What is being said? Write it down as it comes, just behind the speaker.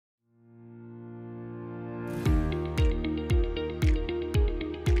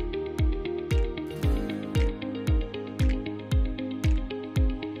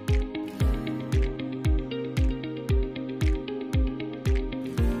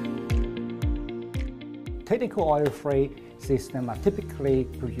technical oil-free systems are typically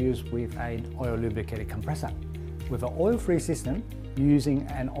produced with an oil-lubricated compressor, with an oil-free system using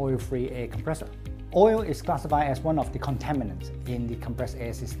an oil-free air compressor. Oil is classified as one of the contaminants in the compressed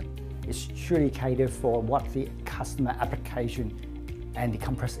air system. It's truly catered for what the customer application and the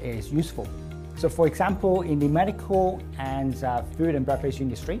compressed air is used for. So for example, in the medical and food and beverage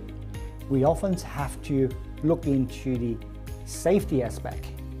industry, we often have to look into the safety aspect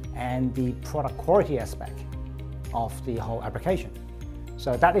and the product quality aspect of the whole application.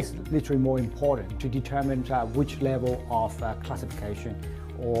 So that is literally more important to determine which level of classification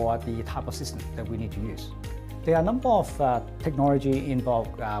or the type of system that we need to use. There are a number of technology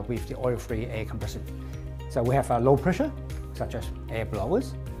involved with the oil-free air compressor. So we have low pressure, such as air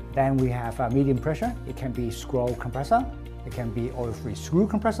blowers. Then we have medium pressure. It can be scroll compressor. It can be oil-free screw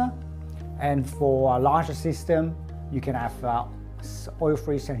compressor. And for a larger system, you can have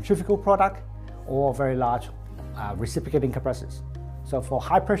oil-free centrifugal product or very large reciprocating compressors. So for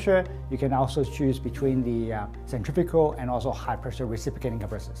high pressure, you can also choose between the centrifugal and also high pressure reciprocating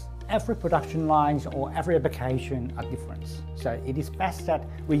compressors. Every production lines or every application are different. So it is best that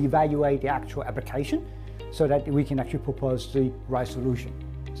we evaluate the actual application so that we can actually propose the right solution.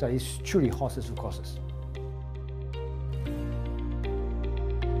 So it's truly horses for courses.